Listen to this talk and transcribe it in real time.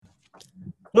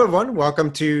Hello, everyone.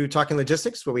 Welcome to Talking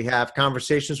Logistics, where we have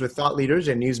conversations with thought leaders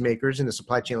and newsmakers in the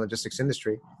supply chain logistics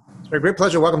industry. It's my great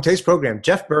pleasure to welcome today's program,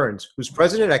 Jeff Burns, who's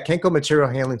president at Kenco Material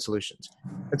Handling Solutions.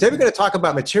 And today we're going to talk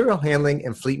about material handling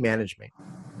and fleet management,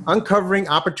 uncovering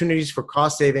opportunities for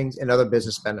cost savings and other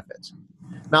business benefits.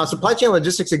 Now, supply chain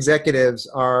logistics executives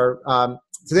are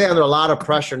today under a lot of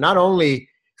pressure, not only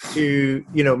to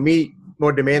meet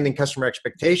more demanding customer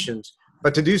expectations,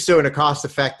 but to do so in a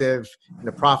cost-effective, in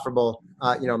a profitable,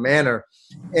 manner,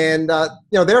 and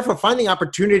therefore finding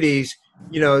opportunities,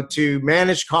 to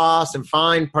manage costs and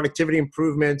find productivity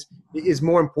improvements is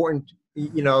more important,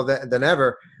 than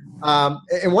ever.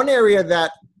 And one area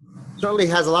that certainly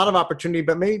has a lot of opportunity,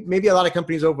 but maybe a lot of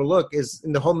companies overlook, is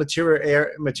in the whole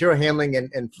material handling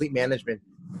and fleet management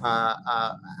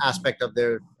aspect of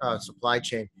their supply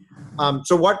chain.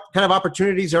 So what kind of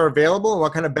opportunities are available and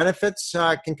what kind of benefits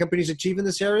can companies achieve in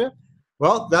this area?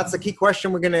 Well, that's the key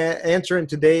question we're going to answer in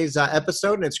today's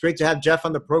episode. And it's great to have Jeff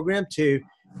on the program to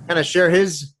kind of share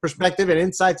his perspective and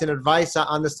insights and advice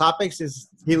on this topic, since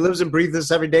he lives and breathes this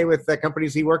every day with the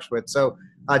companies he works with. So,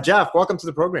 Jeff, welcome to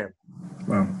the program.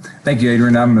 Well, thank you,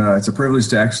 Adrian. It's a privilege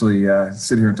to actually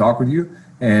sit here and talk with you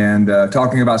and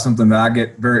talking about something that I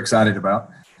get very excited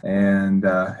about and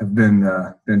have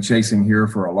been chasing here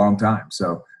for a long time.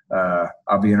 So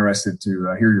I'll be interested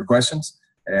to hear your questions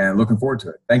and looking forward to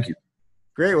it. Thank you.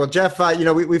 Great. Well, Jeff,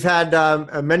 we've had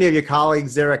many of your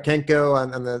colleagues there at Kenco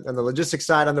on the logistics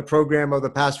side on the program over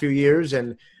the past few years,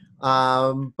 and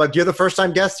but you're the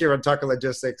first-time guest here on Talking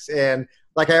Logistics. And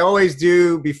like I always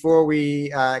do before we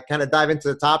kind of dive into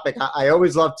the topic, I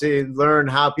always love to learn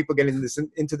how people get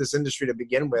into this industry to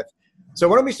begin with. So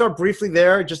why don't we start briefly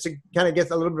there, just to kind of get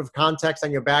a little bit of context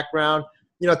on your background.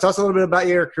 Tell us a little bit about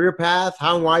your career path,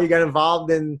 how and why you got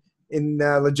involved in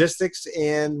logistics,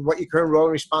 and what your current role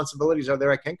and responsibilities are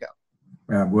there at Kenco.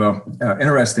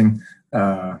 Interesting.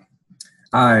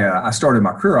 I started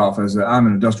my career off as I'm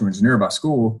an industrial engineer by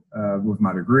school with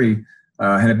my degree,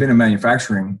 and had been in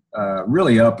manufacturing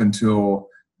really up until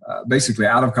basically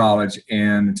out of college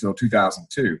and until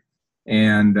 2002.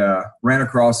 And ran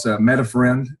across, met a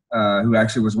friend who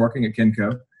actually was working at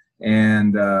Kenco.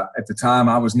 And at the time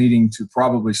I was needing to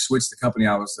probably switch the company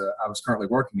I was currently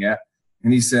working at.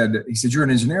 And he said, "You're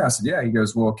an engineer?" I said, "Yeah." He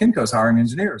goes, "Well, Kenco's hiring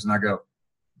engineers." And I go,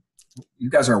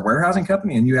 "You guys are a warehousing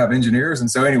company and you have engineers?"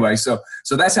 And so anyway, so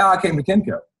that's how I came to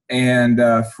Kenco. And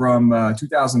from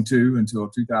 2002 until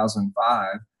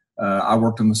 2005, I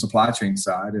worked on the supply chain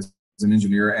side as an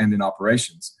engineer and in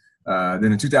operations. Then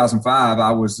in 2005,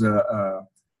 I was,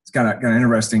 it's kind of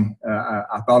interesting.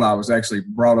 I thought I was actually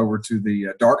brought over to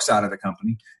the dark side of the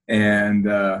company. And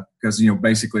because,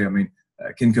 basically,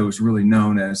 Kenco is really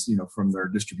known as, from their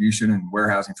distribution and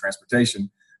warehousing transportation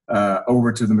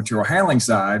over to the material handling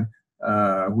side,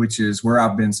 which is where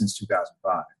I've been since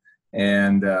 2005.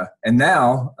 And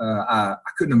now I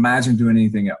couldn't imagine doing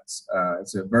anything else.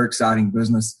 It's a very exciting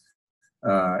business,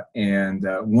 and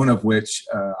one of which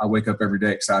I wake up every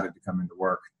day excited to come into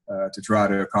work to try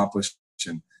to accomplish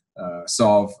and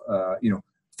solve,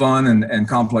 fun and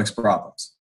complex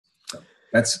problems. So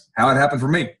that's how it happened for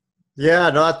me. Yeah,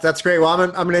 no, that's great. Well,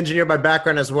 I'm an engineer by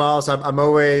background as well, so I'm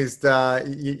always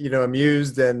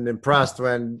amused and impressed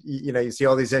when you see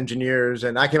all these engineers,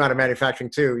 and I came out of manufacturing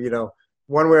too.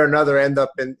 One way or another end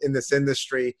up in this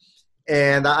industry,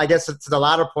 and I guess to the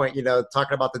latter point,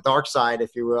 talking about the dark side,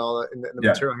 if you will, in the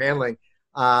material handling.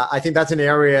 I think that's an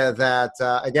area that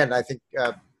again, I think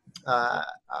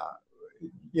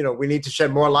we need to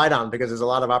shed more light on, because there's a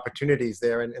lot of opportunities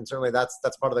there, and certainly that's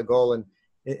part of the goal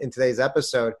in today's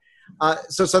episode.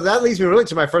 So that leads me really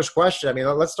to my first question.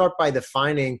 Let's start by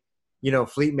defining,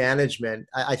 fleet management.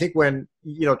 I think when,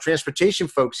 transportation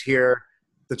folks hear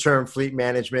the term fleet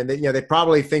management, they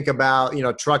probably think about,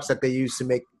 trucks that they use to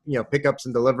make, pickups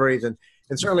and deliveries. And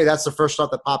certainly that's the first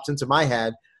thought that pops into my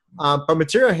head. But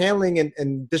material handling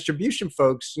and distribution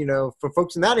folks, for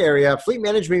folks in that area, fleet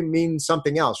management means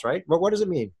something else, right? What does it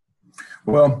mean?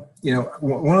 Well,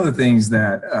 one of the things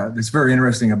that's very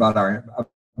interesting about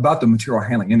the material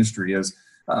handling industry is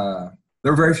there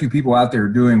are very few people out there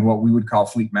doing what we would call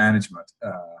fleet management.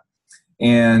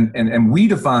 And we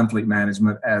define fleet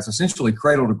management as essentially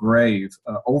cradle to grave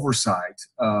oversight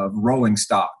of rolling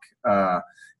stock.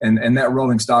 And that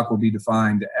rolling stock will be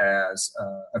defined as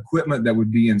equipment that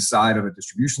would be inside of a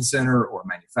distribution center or a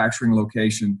manufacturing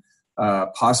location,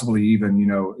 possibly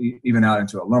even out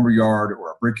into a lumber yard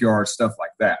or a brick yard, stuff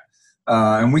like that.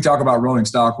 And we talk about rolling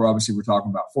stock, we're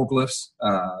talking about forklifts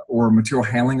or material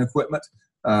handling equipment,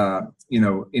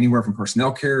 anywhere from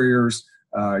personnel carriers,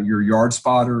 your yard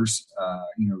spotters,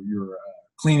 your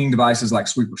cleaning devices like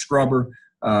sweeper scrubber,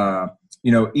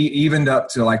 even up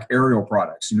to like aerial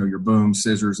products, your booms,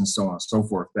 scissors, and so on and so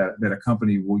forth that a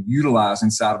company will utilize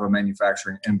inside of a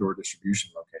manufacturing and/or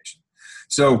distribution location.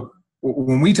 So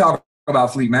when we talk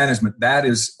about fleet management, that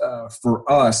is for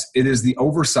us, it is the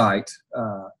oversight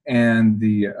and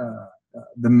the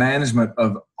management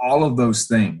of all of those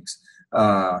things.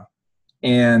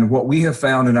 And what we have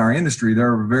found in our industry,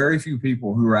 there are very few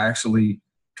people who are actually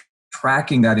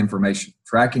tracking that information,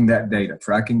 tracking that data,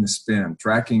 tracking the spend,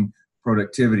 tracking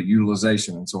productivity,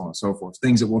 utilization, and so on and so forth.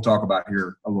 Things that we'll talk about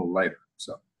here a little later.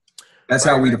 So that's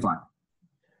how we define it.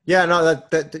 Yeah, no,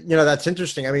 that's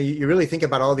interesting. I mean, you really think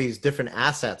about all these different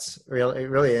assets.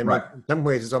 Really, in some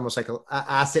ways, it's almost like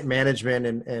asset management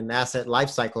and asset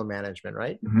lifecycle management,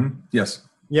 right? Mm-hmm. Yes.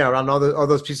 Yeah, around all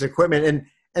those pieces of equipment,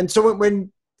 and so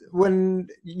when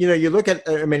you look at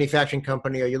a manufacturing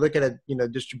company or you look at a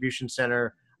distribution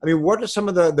center, I mean, what are some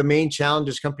of the main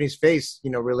challenges companies face,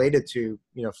 related to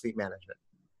fleet management?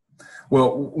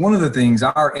 Well, one of the things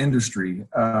our industry,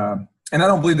 and I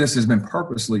don't believe this has been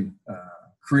purposely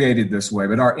created this way,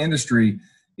 but our industry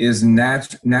is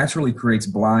naturally creates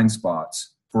blind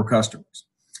spots for customers,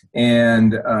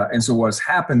 and so what's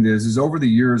happened is over the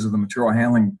years of the material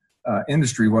handling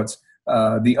industry,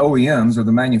 the OEMs or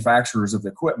the manufacturers of the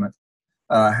equipment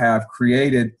have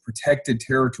created protected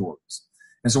territories.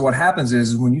 And so what happens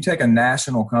is when you take a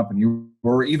national company,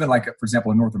 or even like, for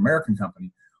example, a North American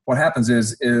company, what happens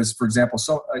is for example,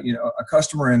 a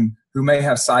customer who may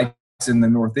have sites in the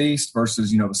Northeast versus,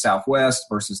 the Southwest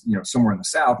versus, somewhere in the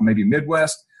South, maybe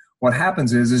Midwest. What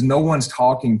happens is no one's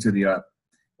talking to the other.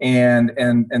 And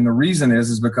the reason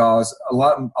is because a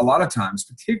lot of times,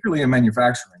 particularly in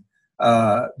manufacturing,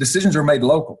 decisions are made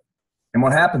locally. And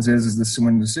what happens is this,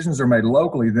 when decisions are made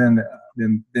locally, then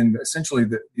essentially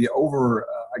the over,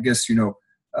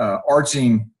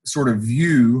 arching sort of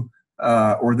view,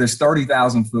 or this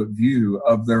 30,000 foot view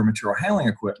of their material handling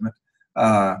equipment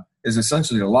is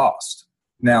essentially lost.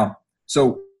 Now,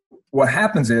 so what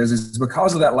happens is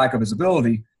because of that lack of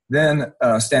visibility, then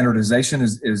standardization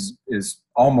is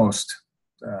almost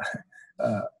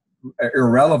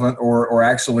irrelevant, or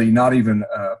actually not even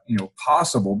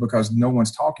possible, because no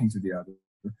one's talking to the other.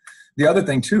 The other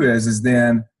thing too is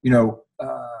then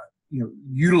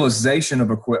utilization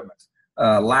of equipment,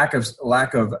 lack of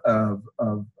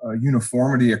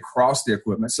uniformity across the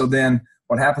equipment. So then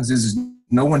what happens is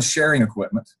no one's sharing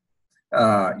equipment,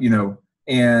 and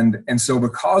so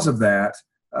because of that,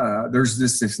 there's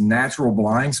this natural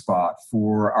blind spot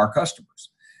for our customers.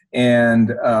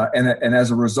 And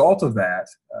as a result of that,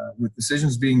 with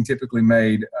decisions being typically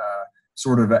made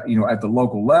at the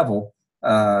local level,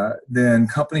 then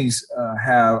companies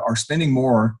are spending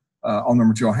more on their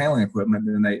material handling equipment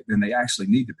than they actually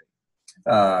need to be.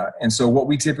 And so what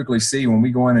we typically see when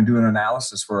we go in and do an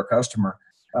analysis for a customer,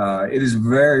 it is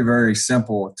very, very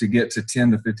simple to get to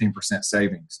 10 to 15%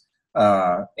 savings.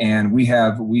 And we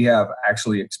have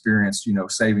actually experienced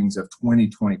savings of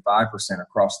 20-25%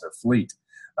 across their fleet.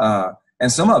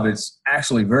 And some of it's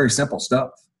actually very simple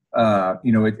stuff.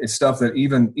 It's stuff that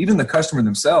even the customer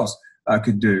themselves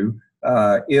could do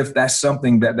if that's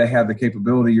something that they have the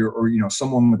capability or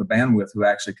someone with the bandwidth who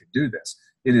actually could do this.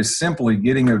 It is simply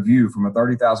getting a view from a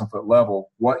 30,000 foot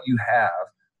level, what you have,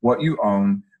 what you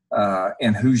own,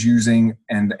 and who's using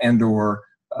and or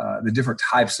the different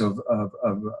types of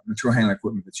material handling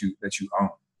equipment that you own.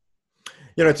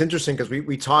 It's interesting because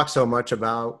we talk so much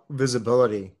about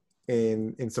visibility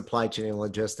in supply chain and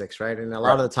logistics, right? And a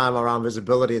lot of the time around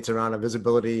visibility, it's around a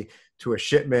visibility to a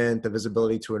shipment, the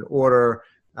visibility to an order,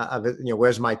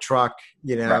 where's my truck,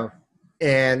 Right.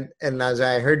 And as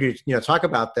I heard you talk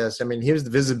about this, I mean, here's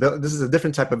the visibility. This is a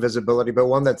different type of visibility, but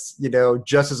one that's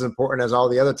just as important as all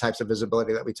the other types of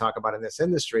visibility that we talk about in this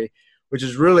industry, which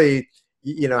is really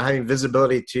having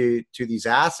visibility to these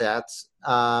assets,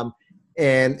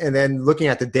 and then looking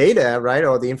at the data, right,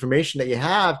 or the information that you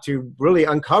have to really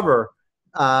uncover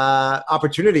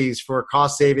opportunities for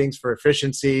cost savings, for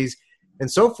efficiencies, and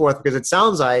so forth. Because it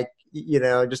sounds like,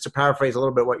 just to paraphrase a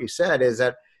little bit what you said, is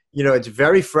that it's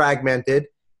very fragmented,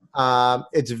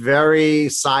 it's very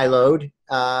siloed,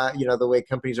 the way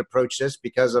companies approach this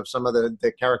because of some of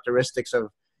the characteristics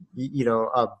of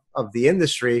the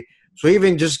industry. So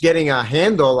even just getting a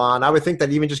handle on, I would think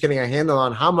that even just getting a handle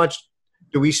on how much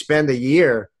do we spend a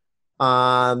year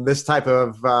on this type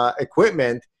of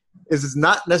equipment is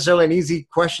not necessarily an easy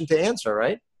question to answer,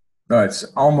 right? No, it's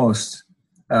almost.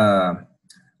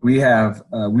 We've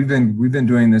been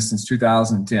doing this since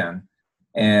 2010,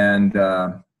 and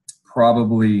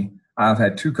probably I've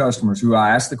had two customers who I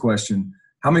asked the question,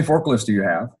 "How many forklifts do you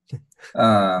have?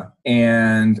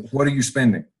 And what are you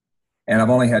spending?" And I've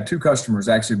only had 2 customers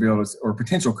actually be able to, or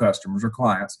potential customers or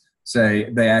clients, say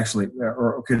they actually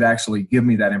or could actually give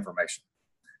me that information.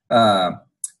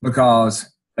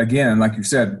 Because, again, like you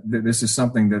said, this is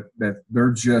something that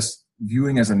they're just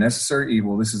viewing as a necessary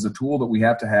evil. This is a tool that we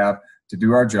have to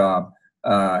do our job.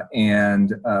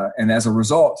 And as a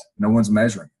result, no one's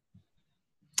measuring.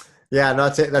 Yeah, no,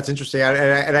 that's interesting.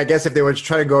 And I guess if they were to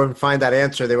try to go and find that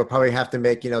answer, they would probably have to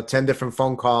make, 10 different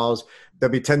phone calls.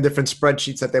 There'll be 10 different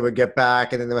spreadsheets that they would get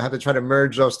back, and then they would have to try to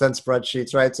merge those 10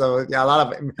 spreadsheets, right? So yeah, a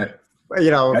lot of,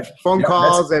 phone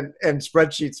calls and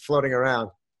spreadsheets floating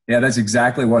around. Yeah, that's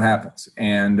exactly what happens.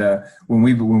 And when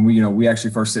we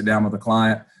actually first sit down with a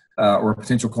client or a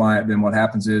potential client, then what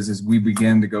happens is we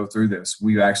begin to go through this.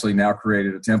 We've actually now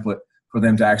created a template for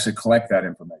them to actually collect that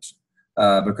information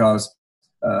because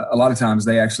a lot of times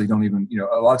they actually don't even,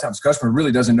 a lot of times the customer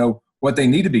really doesn't know what they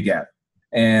need to be gathering.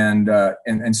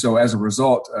 And so as a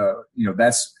result,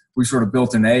 we sort of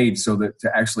built an aid so that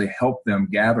to actually help them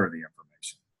gather the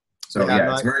information. So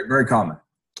it's very, very common.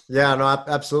 Yeah, no,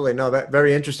 absolutely. No,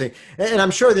 very interesting. And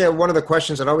I'm sure that one of the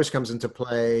questions that always comes into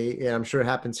play, and I'm sure it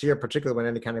happens here, particularly when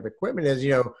any kind of equipment is,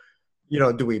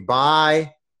 do we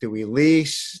buy, do we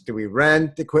lease, do we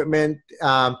rent equipment?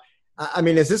 I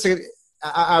mean, is this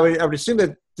I would assume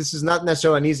that this is not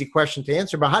necessarily an easy question to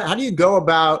answer, but how do you go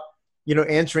about,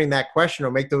 answering that question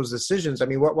or make those decisions? I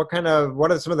mean, what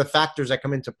are some of the factors that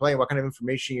come into play? What kind of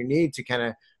information you need to kind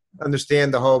of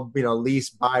understand the whole, lease,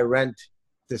 buy, rent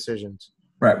decisions?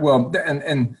 Right. Well,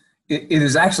 and it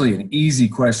is actually an easy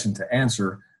question to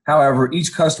answer. However,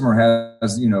 each customer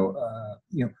has,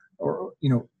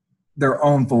 their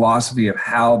own philosophy of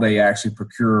how they actually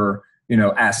procure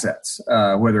assets,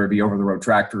 whether it be over-the-road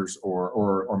tractors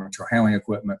or material handling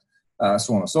equipment,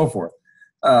 so on and so forth.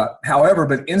 However,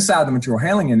 but inside the material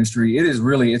handling industry,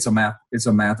 it's a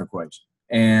math equation,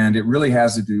 and it really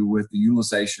has to do with the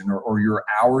utilization or your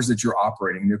hours that you're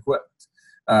operating the equipment.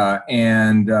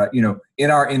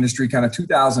 In our industry, kind of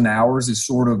 2,000 hours is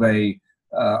sort of a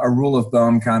rule of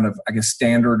thumb, kind of, I guess,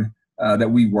 standard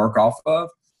that we work off of.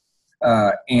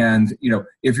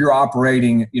 If you're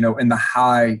operating, in the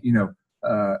high,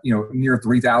 near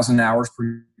 3,000 hours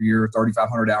per year,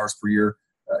 3,500 hours per year,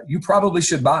 you probably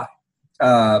should buy.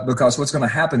 Because what's going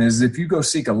to happen is if you go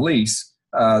seek a lease,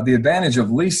 the advantage of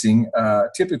leasing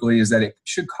typically is that it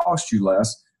should cost you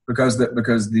less because the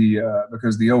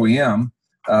OEM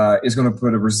is going to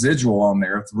put a residual on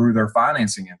there through their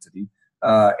financing entity,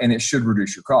 and it should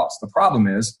reduce your cost. The problem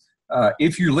is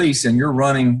if you lease and you're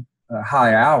running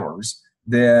high hours,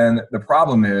 then the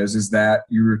problem is that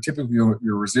your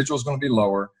residual is going to be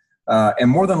lower,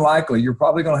 and more than likely you're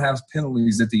probably going to have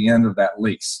penalties at the end of that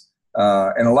lease.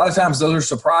 And a lot of times those are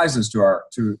surprises to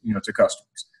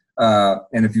customers.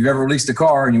 And if you've ever leased a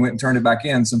car and you went and turned it back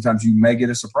in, sometimes you may get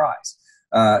a surprise.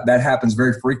 That happens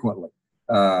very frequently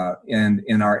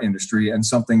in our industry, and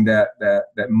something that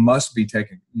must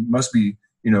be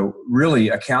really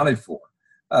accounted for.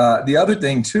 The other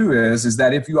thing too is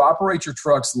that if you operate your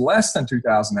trucks less than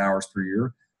 2,000 hours per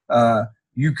year,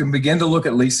 you can begin to look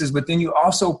at leases, but then you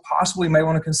also possibly may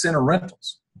want to consider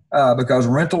rentals. Because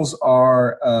rentals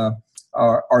are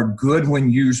good when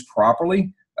used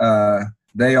properly.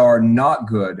 They are not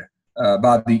good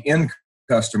by the end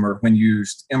customer when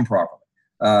used improperly.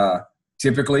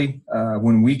 Typically,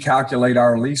 when we calculate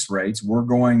our lease rates, we're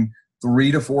going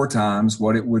 3 to 4 times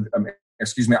what it would.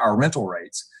 Our rental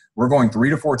rates. We're going 3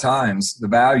 to 4 times the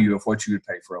value of what you would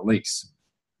pay for a lease.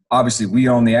 Obviously, we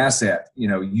own the asset.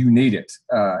 You need it,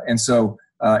 and so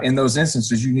in those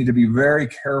instances, you need to be very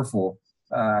careful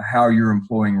how you're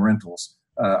employing rentals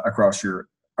across your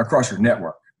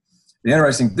network. The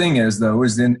interesting thing is, though,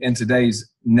 is in today's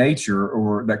nature,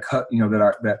 or that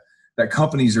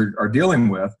companies are dealing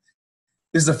with,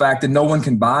 is the fact that no one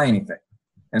can buy anything,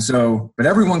 and so but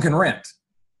everyone can rent.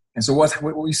 And so what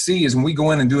we see is when we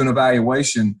go in and do an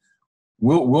evaluation,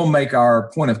 we'll make our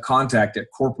point of contact at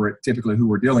corporate, typically who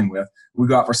we're dealing with. We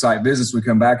go out for site visits. We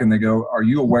come back and they go, "Are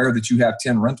you aware that you have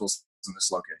 10 rentals in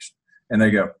this location?" And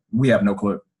they go, "We have no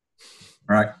clue."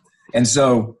 All right. And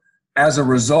so as a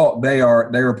result, they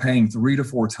are paying 3 to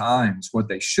 4 times what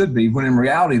they should be, when in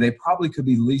reality, they probably could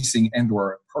be leasing and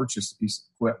or purchase a piece of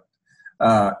equipment.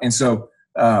 And so,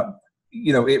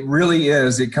 it really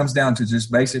is, it comes down to just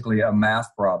basically a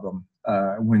math problem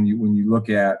when you look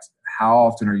at how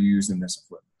often are you using this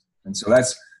equipment. And so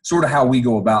that's sort of how we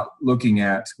go about looking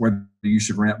at whether you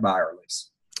should rent, buy, or lease.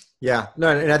 Yeah, no,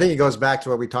 and I think it goes back to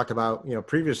what we talked about,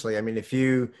 previously. I mean, if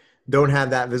you don't have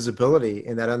that visibility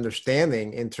and that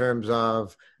understanding in terms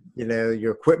of,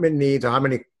 your equipment needs, or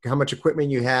how much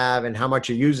equipment you have and how much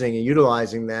you're using and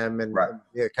utilizing them, and Right.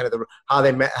 kind of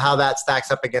how that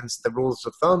stacks up against the rules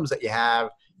of thumbs that you have,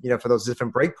 for those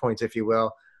different breakpoints, if you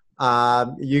will.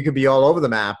 You could be all over the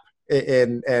map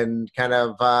and kind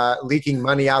of leaking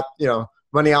money out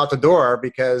the door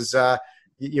because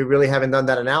you really haven't done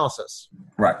that analysis.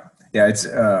 Right. Yeah.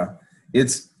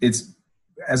 It's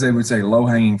as they would say, low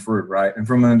hanging fruit, right? And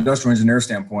from an industrial engineer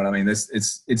standpoint, I mean,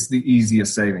 it's the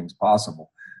easiest savings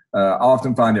possible. I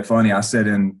often find it funny. I said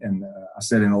in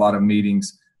a lot of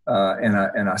meetings,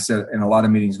 and I said in a lot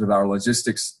of meetings with our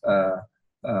logistics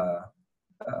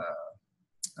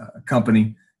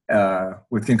company,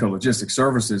 with Kenco Logistics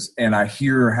Services, and I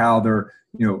hear how they're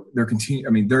continuing.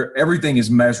 I mean, everything is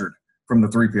measured from the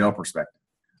 3PL perspective,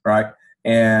 right?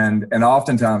 And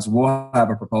oftentimes we'll have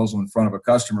a proposal in front of a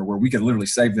customer where we could literally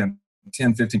save them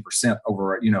 10, 15%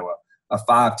 over, a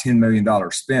 $5-10 million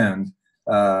spend.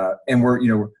 And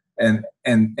we're, and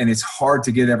it's hard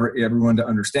to get everyone to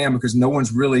understand because no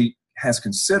one's really has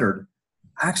considered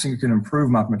actually can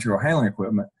improve my material handling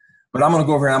equipment, but I'm going to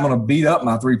go over here and I'm going to beat up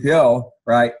my 3PL,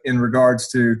 right? In regards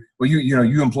to, well,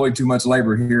 you employed too much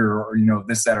labor here, or,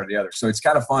 this, that, or the other. So it's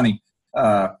kind of funny,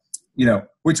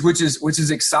 which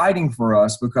is exciting for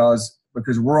us because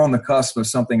we're on the cusp of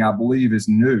something I believe is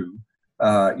new.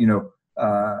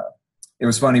 It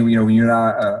was funny, when you and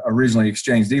I originally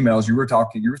exchanged emails, you were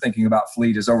thinking about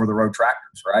fleet as over the road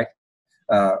tractors, right?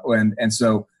 And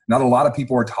so not a lot of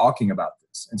people are talking about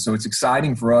this. And so it's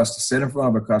exciting for us to sit in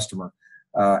front of a customer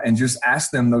and just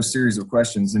ask them those series of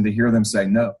questions and to hear them say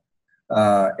no.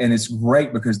 And it's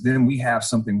great because then we have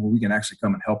something where we can actually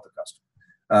come and help the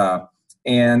customer.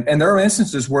 And there are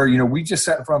instances where, we just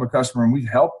sat in front of a customer and we've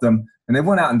helped them and they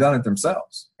went out and done it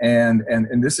themselves. And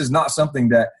this is not something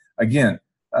that, again,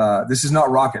 this is not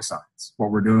rocket science,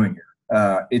 what we're doing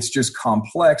here. It's just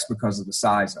complex because of the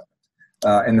size of it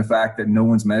and the fact that no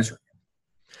one's measuring it.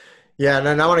 Yeah,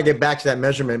 and I want to get back to that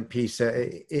measurement piece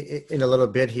in a little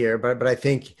bit here, but I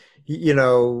think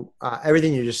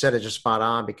everything you just said is just spot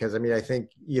on because I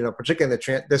think particularly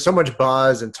there's so much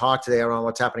buzz and talk today around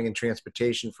what's happening in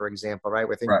transportation, for example, right,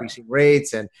 with increasing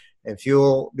rates and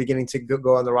fuel beginning to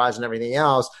go on the rise and everything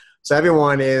else. So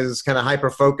everyone is kind of hyper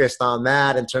focused on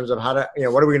that in terms of how to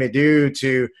what are we going to do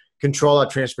to control our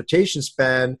transportation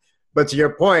spend. But to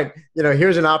your point,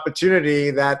 here's an opportunity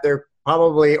that they're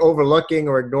probably overlooking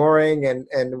or ignoring,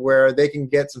 and where they can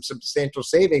get some substantial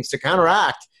savings to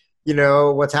counteract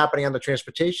what's happening on the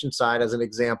transportation side, as an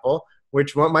example,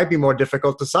 which might be more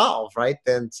difficult to solve, right,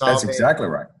 than solving. That's exactly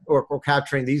right. Or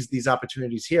capturing these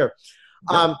opportunities here.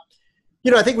 Yep.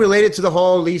 I think related to the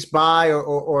whole lease buy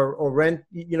or rent,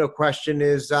 question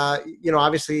is,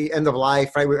 obviously end of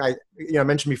life, right? I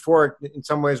mentioned before in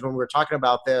some ways when we were talking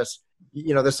about this,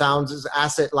 this sounds as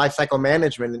asset lifecycle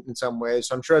management in some ways.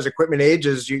 So I'm sure as equipment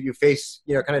ages, you face,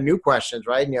 kind of new questions,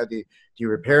 right? Do you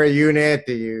repair a unit?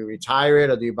 Do you retire it?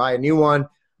 Or do you buy a new one?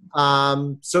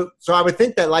 So I would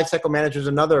think that lifecycle management is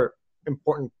another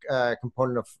important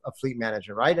component of fleet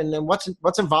management, right? And then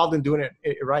what's involved in doing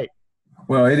it right?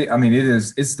 Well,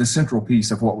 it's the central piece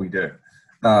of what we do.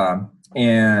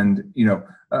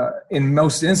 In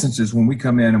most instances, when we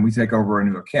come in and we take over a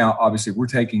new account, obviously we're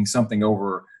taking something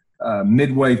over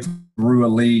midway through a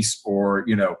lease, or,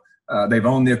 they've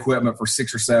owned the equipment for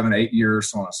 6 or 7, 8 years,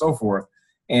 so on and so forth.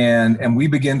 And we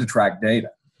begin to track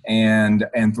data. And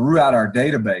throughout our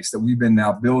database that we've been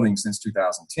now building since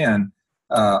 2010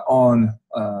 on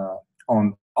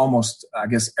almost, I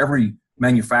guess, every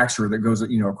manufacturer that goes,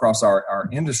 across our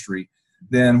industry,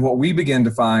 then what we begin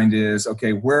to find is,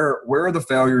 okay, where are the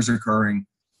failures occurring?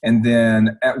 And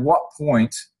then at what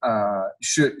point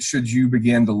should you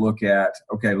begin to look at,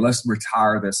 okay, let's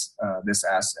retire this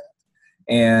asset?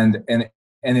 And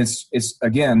it's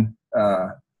again,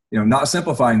 not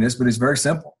simplifying this, but it's very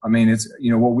simple. I mean, it's,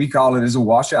 what we call it is a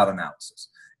washout analysis.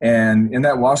 And in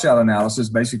that washout analysis,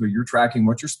 basically you're tracking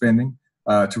what you're spending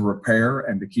to repair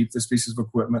and to keep this piece of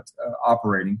equipment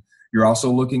operating. You're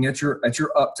also looking at your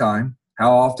uptime.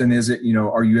 How often is it,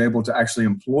 are you able to actually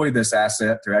employ this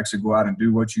asset to actually go out and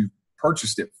do what you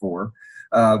purchased it for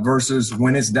versus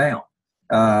when it's down?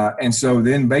 And so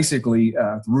then basically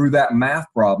through that math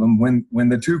problem, when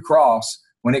the two cross,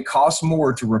 when it costs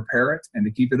more to repair it and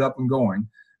to keep it up and going,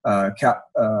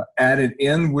 added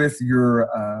in with your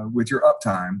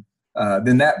uptime,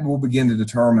 then that will begin to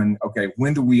determine, okay,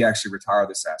 when do we actually retire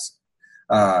this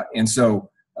asset? And so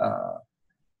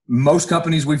most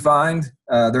companies we find,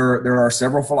 there are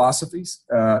several philosophies.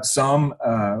 Some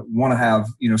want to have,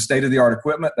 state-of-the-art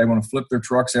equipment. They want to flip their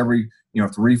trucks every,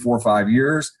 3, 4, 5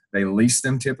 years. They lease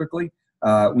them typically.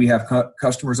 We have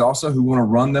customers also who want to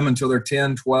run them until they're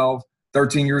 10, 12,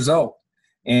 13 years old.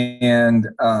 And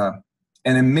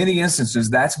in many instances,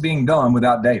 that's being done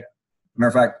without data. Matter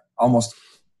of fact, almost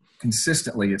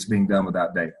consistently, it's being done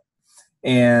without data.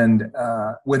 And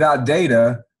without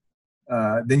data,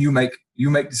 then you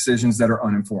make decisions that are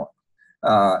uninformed.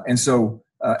 And so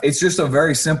it's just a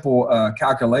very simple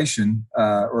calculation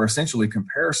or essentially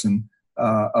comparison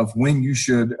of when you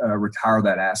should retire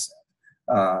that asset.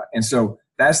 And so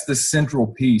that's the central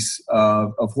piece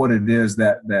of what it is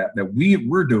that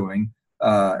we're doing,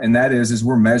 and that is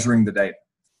we're measuring the data,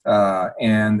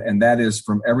 and that is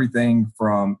from everything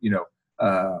from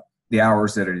the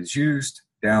hours that it is used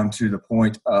down to the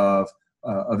point of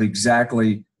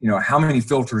exactly how many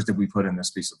filters did we put in this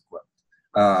piece of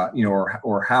equipment,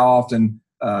 or how often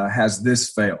has this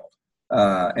failed,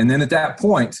 and then at that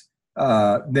point,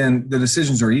 then the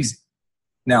decisions are easy.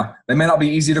 Now, they may not be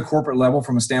easy to corporate level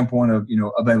from a standpoint of,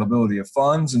 availability of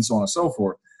funds and so on and so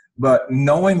forth, but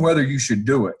knowing whether you should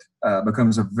do it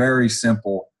becomes a very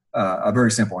simple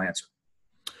answer.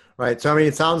 Right. So, I mean,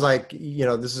 it sounds like,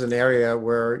 this is an area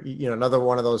where, another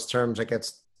one of those terms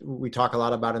that we talk a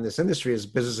lot about in this industry is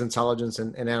business intelligence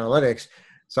and analytics.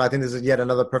 So I think this is yet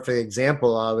another perfect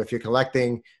example of if you're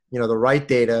collecting, the right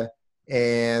data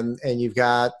and you've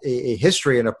got a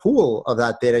history and a pool of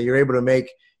that data, you're able to make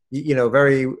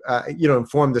very,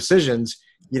 informed decisions,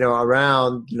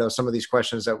 around, some of these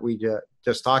questions that we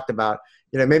just talked about.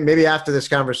 Maybe after this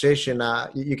conversation,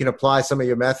 you can apply some of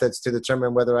your methods to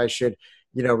determine whether I should,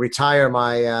 retire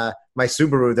my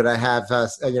Subaru that I have,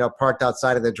 parked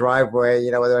outside of the driveway,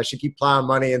 whether I should keep plowing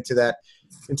money into that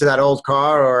old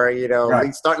car or,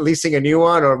 right. Start leasing a new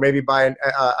one or maybe buy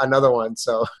another one.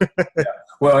 So, yeah.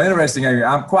 Well, interesting.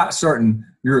 I'm quite certain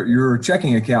your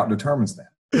checking account determines that.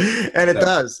 And it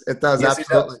does. It does. Yes,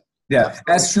 absolutely. It does.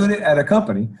 Yeah. As should it at a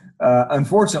company.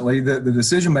 Unfortunately, the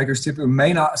decision makers typically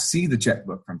may not see the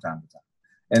checkbook from time to time.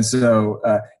 And so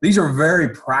these are very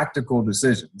practical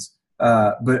decisions,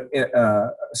 but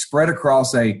spread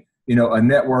across a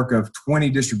network of 20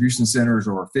 distribution centers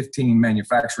or 15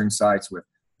 manufacturing sites with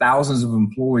thousands of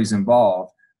employees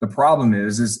involved. The problem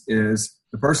is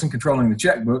the person controlling the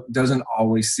checkbook doesn't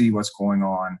always see what's going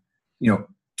on,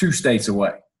 2 states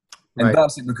away. And right.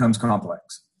 Thus it becomes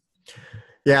complex.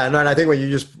 Yeah, no, and I think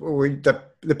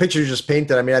the picture you just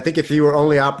painted, I mean, I think if you were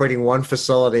only operating one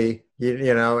facility,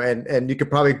 and you could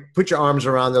probably put your arms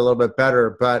around it a little bit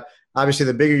better, but obviously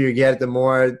the bigger you get, the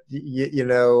more,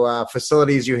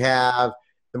 facilities you have,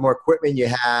 the more equipment you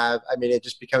have. I mean, it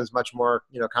just becomes much more,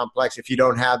 complex if you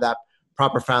don't have that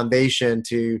proper foundation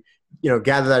to,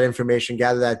 gather that information,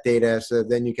 gather that data. So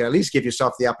then you can at least give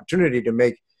yourself the opportunity to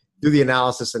do the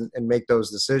analysis and make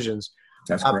those decisions.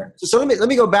 That's correct. So let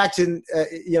me go back to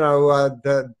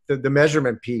the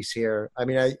measurement piece here. I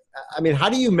mean, how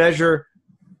do you measure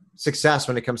success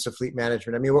when it comes to fleet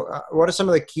management? I mean, what are some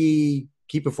of the key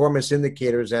performance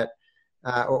indicators that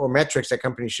or metrics that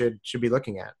companies should be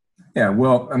looking at? Yeah,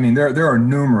 well, I mean, there are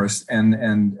numerous, and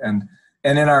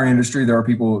in our industry, there are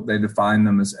people, they define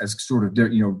them as sort of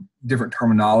different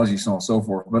terminology, so on and so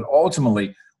forth. But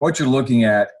ultimately, what you're looking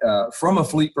at from a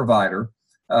fleet provider,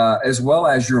 as well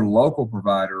as your local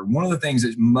provider, one of the things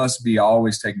that must be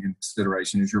always taken into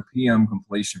consideration is your PM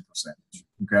completion percentage.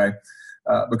 Okay,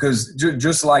 because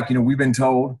just like we''ve been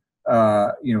told,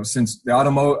 since the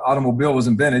automobile was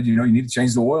invented, you need to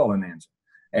change the oil in the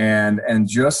engine, and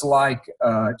just like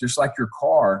your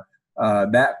car,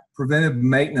 that preventive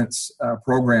maintenance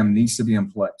program needs to be in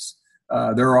place.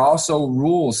 There are also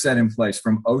rules set in place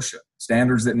from OSHA,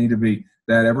 standards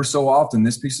that ever so often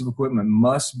this piece of equipment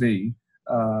must be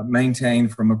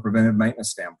maintained from a preventive maintenance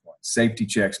standpoint. Safety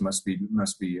checks must be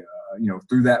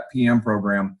through that PM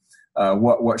program.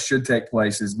 What should take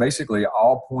place is basically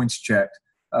all points checked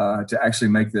to actually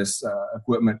make this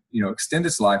equipment extend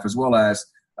its life, as well as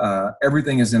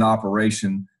everything is in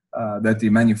operation that the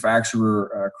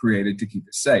manufacturer created to keep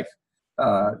it safe.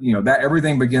 That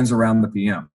everything begins around the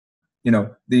PM.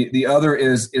 The other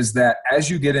is that as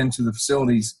you get into the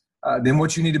facilities, then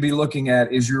what you need to be looking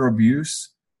at is your abuse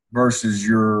versus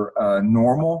your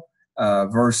normal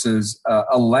versus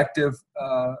elective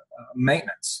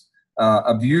maintenance.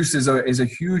 Abuse is a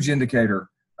huge indicator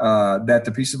that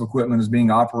the piece of equipment is being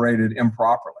operated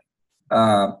improperly.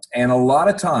 And a lot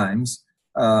of times,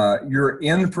 your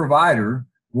end provider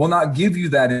will not give you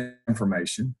that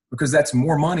information because that's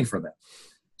more money for them.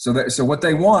 So what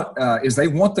they want is they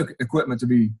want the equipment to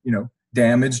be,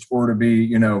 damaged or to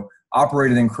be,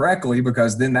 operated incorrectly,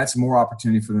 because then that's more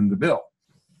opportunity for them to bill,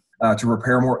 to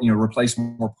repair more, replace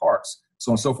more parts,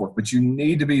 so on and so forth. But you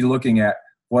need to be looking at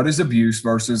what is abuse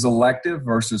versus elective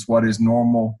versus what is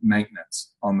normal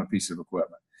maintenance on the piece of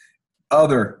equipment.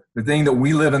 The thing that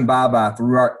we live and die by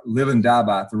through our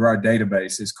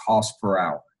database is cost per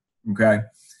hour. Okay.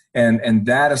 And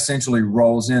that essentially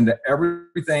rolls into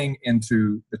everything,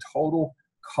 into the total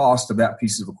cost of that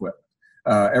piece of equipment.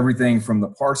 Everything from the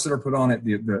parts that are put on it,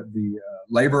 the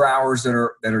labor hours that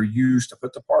are used to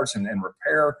put the parts in and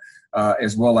repair,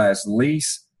 as well as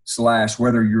lease /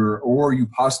 whether you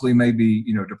possibly may be,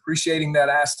 depreciating that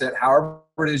asset. However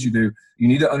it is you do, you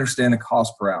need to understand the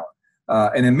cost per hour.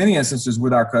 And in many instances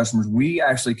with our customers, we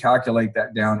actually calculate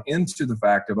that down into the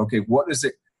fact of, okay,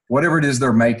 whatever it is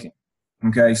they're making.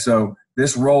 Okay, so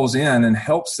this rolls in and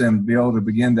helps them be able to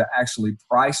begin to actually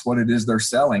price what it is they're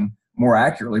selling more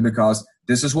accurately, because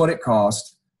this is what it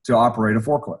costs to operate a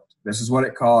forklift. This is what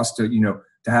it costs to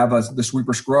have the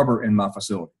sweeper scrubber in my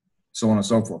facility, so on and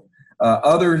so forth.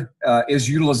 Other is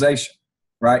utilization,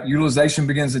 right? Utilization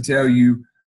begins to tell you,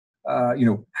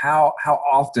 how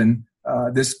often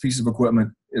this piece of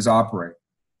equipment is operating.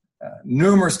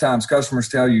 Numerous times customers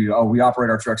tell you, oh, we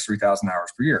operate our trucks 3,000 hours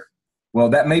per year. Well,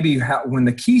 that may be when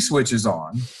the key switch is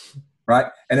on, right?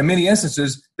 And in many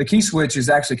instances, the key switch is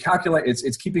actually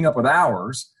it's keeping up with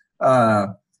hours,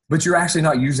 but you're actually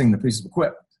not using the piece of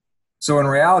equipment. So in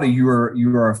reality, you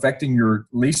are affecting your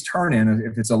lease turn-in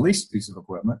if it's a leased piece of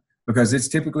equipment, because it's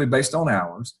typically based on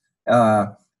hours.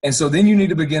 And so then you need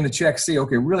to begin to see,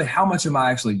 okay, really, how much am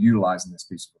I actually utilizing this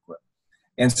piece of equipment?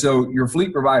 And so your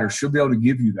fleet provider should be able to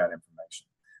give you that information.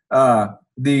 I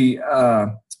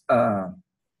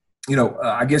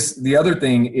guess the other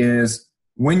thing is,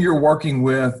 when you're working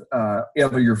with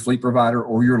either your fleet provider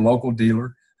or your local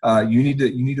dealer, you need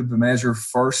to measure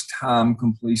first time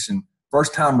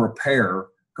repair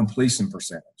completion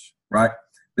percentage, right?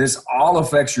 This all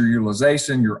affects your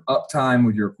utilization, your uptime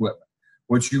with your equipment.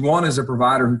 What you want is a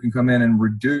provider who can come in and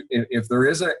reduce, if there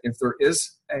is a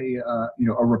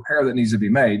repair that needs to be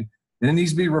made, then it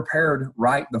needs to be repaired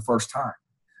right the first time.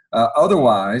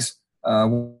 Otherwise,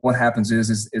 what happens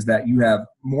is that you have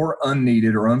more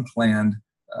unneeded or unplanned,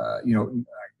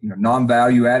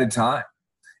 non-value added time.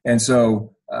 And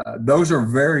so those are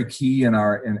very key in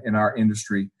our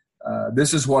industry.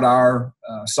 This is what our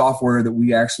software that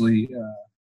we actually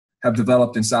have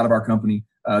developed inside of our company,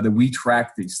 that we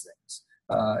track these things.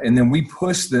 And then we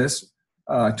push this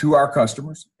to our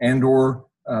customers, or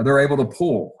they're able to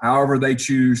pull however they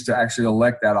choose to actually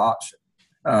elect that option.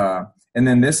 And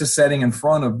then this is setting in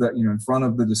front of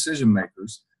the decision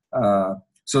makers,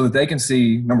 so that they can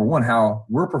see, number one, how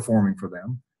we're performing for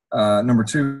them. Number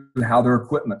two, how their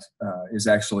equipment is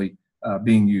actually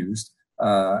being used.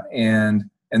 And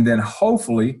then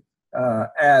hopefully,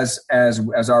 as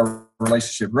our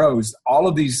relationship grows, all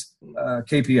of these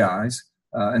KPIs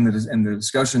and the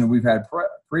discussion that we've had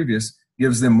previous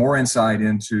gives them more insight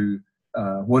into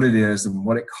what it is and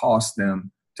what it costs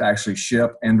them to actually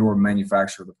ship and or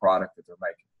manufacture the product that they're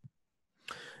making.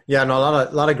 Yeah, no,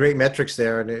 a lot of great metrics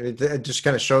there, and it just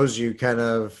kind of shows you kind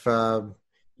of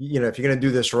if you're going to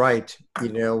do this right,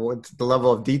 what the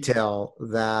level of detail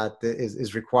that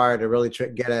is required to really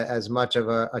get as much of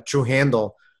a true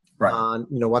handle on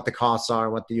what the costs are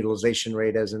and what the utilization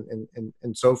rate is and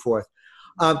so forth.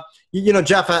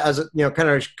 Jeff, as kind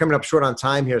of coming up short on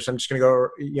time here, so I'm just going to go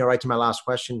right to my last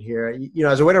question here.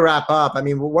 As a way to wrap up, I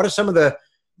mean, what are some of the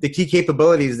key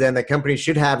capabilities then that companies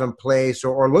should have in place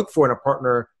or look for in a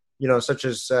partner, such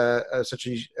as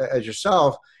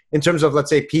yourself, in terms of, let's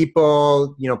say,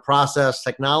 people, process,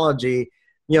 technology,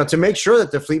 to make sure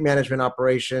that the fleet management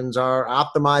operations are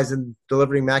optimized and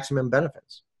delivering maximum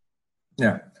benefits?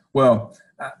 Yeah. Well,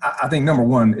 I think number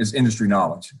one is industry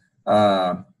knowledge,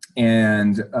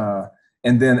 and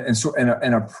then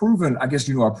a proven, I guess,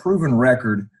 a proven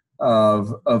record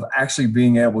of actually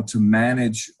being able to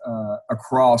manage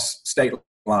across state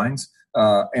lines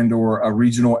and or a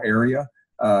regional area.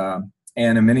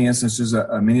 And in many instances,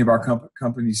 many of our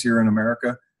companies here in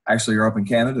America actually are up in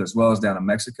Canada as well as down in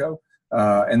Mexico.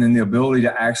 And then the ability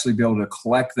to actually be able to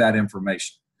collect that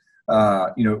information.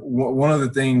 One of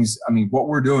the things, what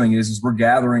we're doing is we're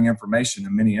gathering information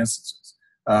in many instances.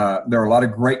 There are a lot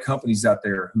of great companies out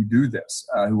there who do this,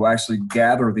 who actually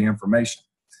gather the information.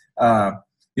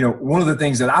 One of the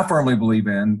things that I firmly believe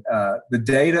in, the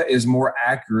data is more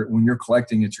accurate when you're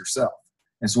collecting it yourself.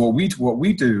 And so what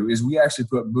we do is we actually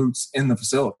put boots in the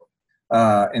facility.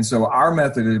 And so our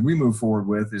method that we move forward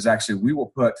with is actually we will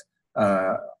put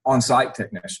on-site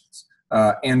technicians,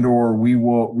 and or we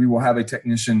will have a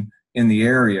technician in the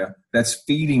area that's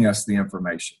feeding us the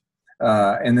information.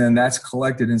 And then that's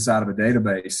collected inside of a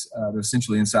database,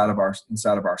 essentially inside of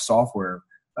our software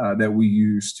that we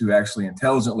use to actually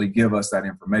intelligently give us that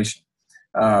information.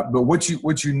 But what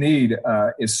you need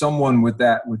is someone with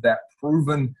that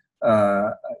proven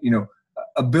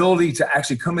ability to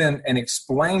actually come in and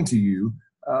explain to you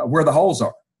where the holes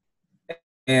are.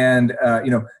 And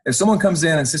if someone comes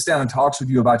in and sits down and talks with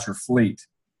you about your fleet,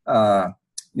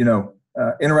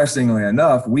 interestingly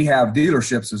enough, we have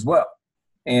dealerships as well.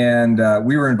 And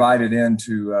we were invited in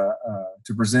to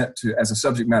present as a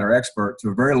subject matter expert to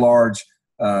a very large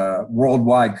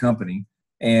worldwide company,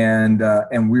 and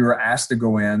we were asked to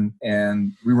go in,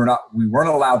 and we weren't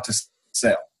allowed to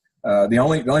sell. The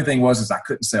only thing was I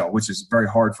couldn't sell, which is very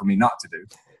hard for me not to do.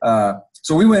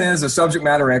 So we went in as a subject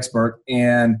matter expert,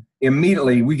 and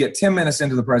immediately we get 10 minutes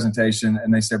into the presentation,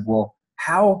 and they said, "Well,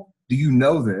 how do you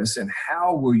know this, and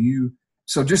how will you?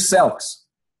 So just sell us."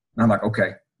 And I'm like,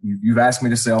 "Okay. You've asked me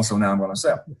to sell, so now I'm going to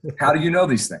sell. How do you know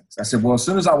these things?" I said, "Well, as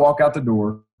soon as I walk out the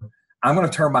door, I'm going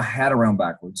to turn my hat around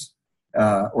backwards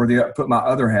put my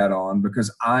other hat on,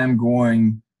 because I'm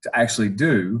going to actually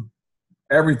do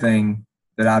everything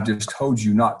that I've just told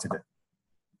you not to do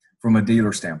from a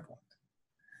dealer standpoint."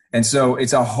 And so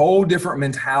it's a whole different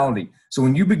mentality. So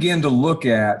when you begin to look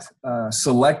at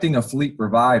selecting a fleet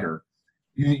provider,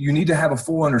 you need to have a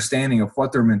full understanding of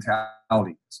what their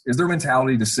mentality is. Is their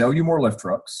mentality to sell you more lift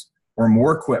trucks or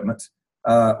more equipment,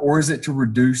 or is it to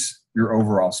reduce your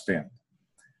overall spend?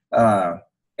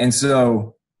 And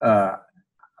so I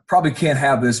probably can't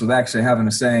have this with actually having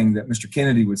a saying that Mr.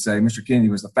 Kennedy would say. Mr. Kennedy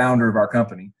was the founder of our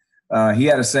company. He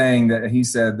had a saying that he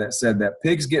said that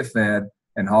pigs get fed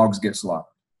and hogs get slaughtered.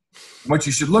 What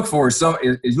you should look for is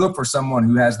look for someone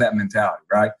who has that mentality,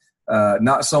 right?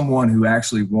 Not someone who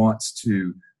actually wants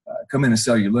to come in and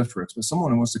sell you lift trucks, but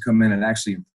someone who wants to come in and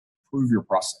actually improve your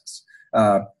process.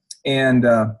 And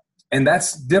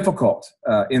that's difficult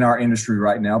in our industry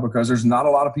right now, because there's not a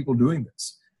lot of people doing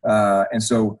this. And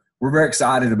so we're very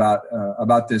excited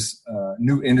about this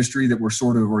new industry that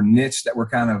we're niche that we're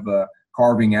kind of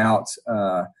carving out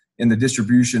in the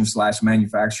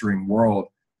distribution/manufacturing world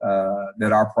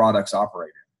that our products operate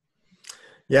in.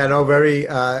 Yeah, no, very,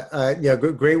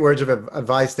 great words of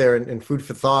advice there and food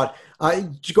for thought.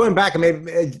 Going back, and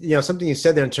maybe, something you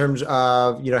said there in terms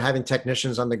of, having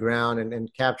technicians on the ground and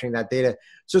capturing that data.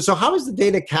 So how is the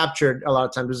data captured a lot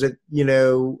of times? Is it,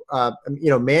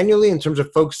 manually in terms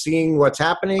of folks seeing what's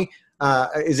happening?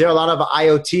 Is there a lot of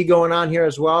IoT going on here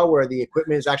as well, where the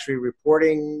equipment is actually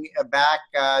reporting back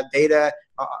data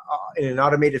in an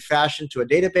automated fashion to a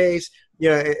database?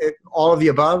 All of the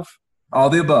above? All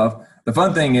the above. The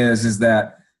fun thing is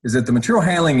that the material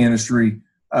handling industry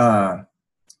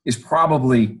is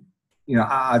probably,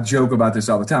 I joke about this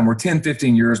all the time. We're 10,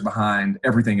 15 years behind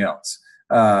everything else.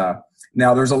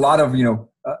 Now there's a lot of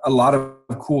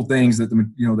cool things that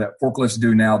that forklifts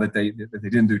do now that they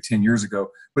didn't do 10 years ago.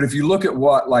 But if you look at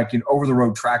what over the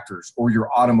road tractors or your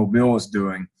automobile is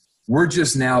doing, we're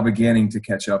just now beginning to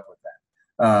catch up with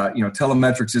that.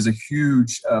 Telemetrics is a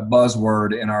huge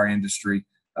buzzword in our industry.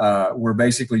 Where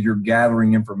basically you're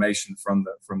gathering information from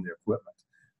the equipment.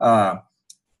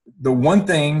 The one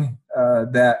thing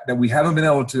that we haven't been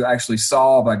able to actually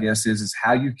solve, I guess, is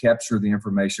how you capture the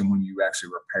information when you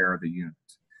actually repair the unit.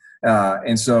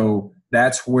 And so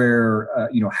that's where,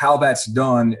 how that's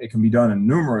done, it can be done in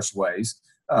numerous ways.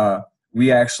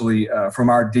 We actually, from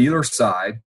our dealer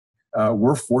side,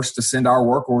 we're forced to send our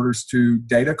work orders to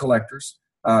data collectors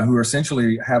who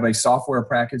essentially have a software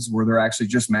package where they're actually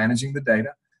just managing the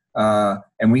data.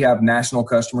 And we have national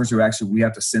customers who actually we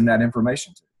have to send that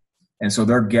information to. And so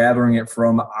they're gathering it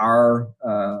from our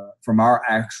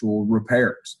actual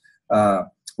repairs,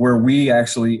 where we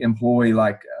actually employ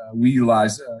we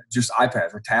utilize just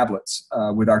iPads or tablets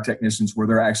with our technicians, where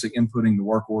they're actually inputting the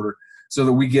work order so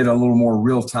that we get a little more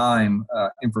real-time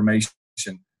information.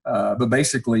 But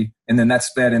basically, and then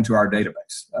that's fed into our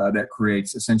database that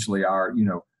creates essentially our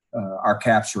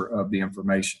capture of the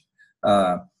information.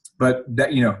 But that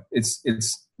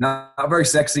it's not very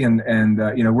sexy, and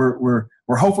we're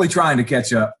hopefully trying to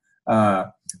catch up.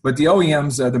 But the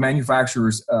OEMs, the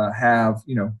manufacturers, have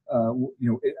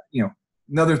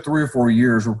another 3 or 4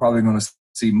 years, we're probably going to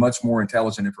see much more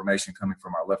intelligent information coming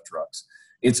from our lift trucks.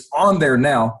 It's on there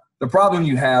now. The problem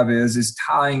you have is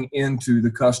tying into the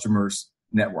customer's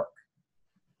network,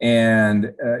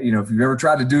 and if you've ever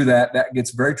tried to do that, that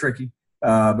gets very tricky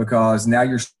because now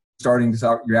you're starting to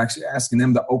talk. You're actually asking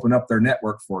them to open up their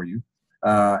network for you,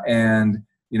 and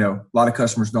a lot of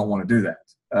customers don't want to do that,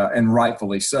 and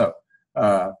rightfully so.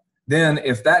 Then,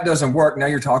 if that doesn't work, now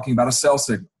you're talking about a cell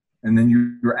signal. and then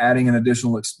you're adding an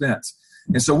additional expense.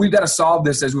 And so we've got to solve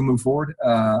this as we move forward.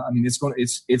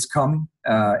 It's coming,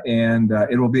 and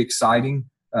it will be exciting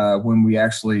when we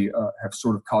actually have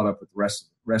sort of caught up with the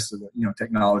rest of the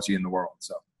technology in the world.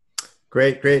 So.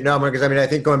 Great. No, Marcus, I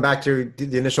think going back to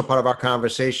the initial part of our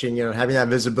conversation, having that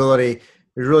visibility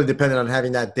is really dependent on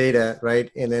having that data,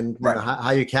 right? And then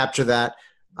how you capture that.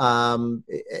 And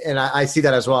I see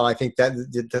that as well. I think that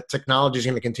the technology is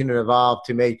going to continue to evolve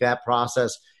to make that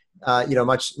process,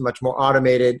 much more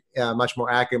automated, much more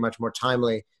accurate, much more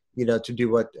timely, to do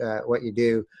what you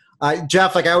do.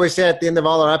 Jeff, like I always say at the end of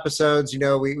all our episodes,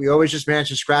 we always just manage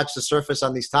to scratch the surface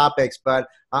on these topics, but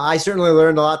I certainly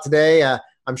learned a lot today.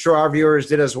 I'm sure our viewers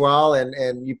did as well,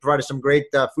 and you provided some great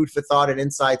food for thought and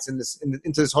insights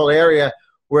into this whole area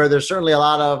where there's certainly a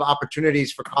lot of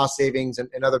opportunities for cost savings and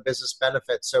other business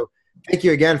benefits. So thank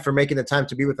you again for making the time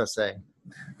to be with us today.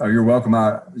 Oh, you're welcome.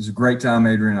 It was a great time,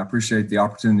 Adrian. I appreciate the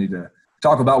opportunity to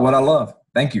talk about what I love.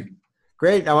 Thank you.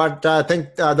 Great. I want to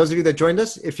thank those of you that joined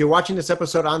us. If you're watching this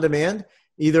episode on demand,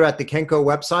 either at the Kenco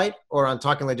website or on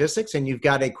Talking Logistics, and you've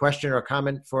got a question or a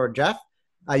comment for Jeff,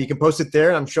 you can post it there,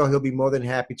 and I'm sure he'll be more than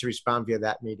happy to respond via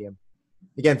that medium.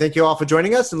 Again, thank you all for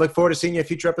joining us, and look forward to seeing you in a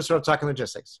future episode of Talking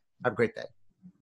Logistics. Have a great day.